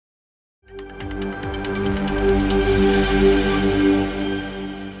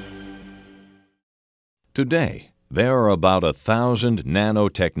Today, there are about 1,000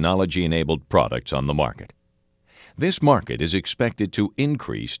 nanotechnology-enabled products on the market. This market is expected to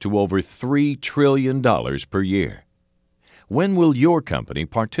increase to over $3 trillion per year. When will your company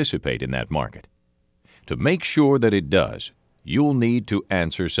participate in that market? To make sure that it does, you'll need to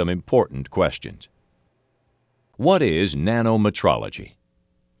answer some important questions. What is nanometrology?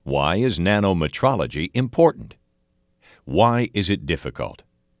 Why is nanometrology important? Why is it difficult?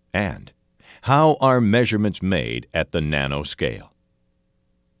 And how are measurements made at the nanoscale?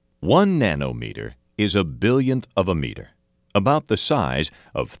 1 nanometer is a billionth of a meter, about the size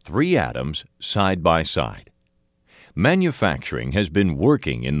of 3 atoms side by side. Manufacturing has been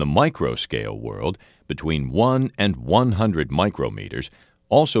working in the microscale world between 1 and 100 micrometers,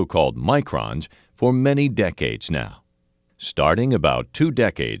 also called microns, for many decades now. Starting about 2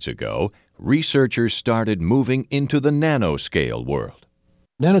 decades ago, researchers started moving into the nanoscale world.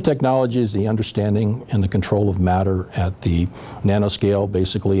 Nanotechnology is the understanding and the control of matter at the nanoscale,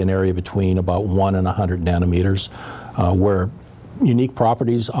 basically an area between about 1 and 100 nanometers, where unique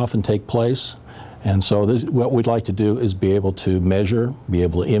properties often take place. And so what we'd like to do is be able to measure, be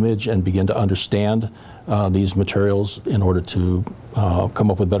able to image, and begin to understand these materials in order to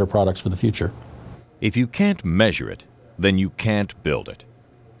come up with better products for the future. If you can't measure it, then you can't build it.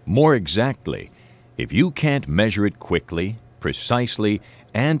 More exactly, if you can't measure it quickly, precisely,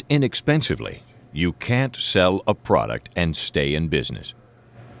 and inexpensively, you can't sell a product and stay in business.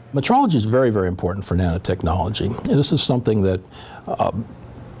 Metrology is very, very important for nanotechnology. This is something that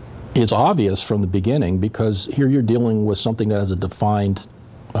is obvious from the beginning, because here you're dealing with something that has a defined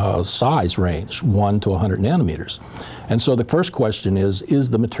size range, 1 to 100 nanometers. And so the first question is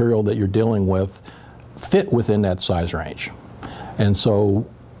the material that you're dealing with fit within that size range? And so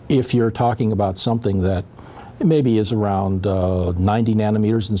if you're talking about something that maybe is around 90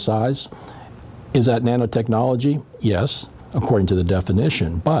 nanometers in size, is that nanotechnology? Yes, according to the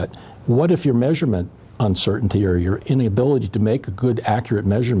definition. But what if your measurement uncertainty or your inability to make a good, accurate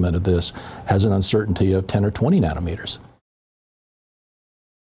measurement of this has an uncertainty of 10 or 20 nanometers?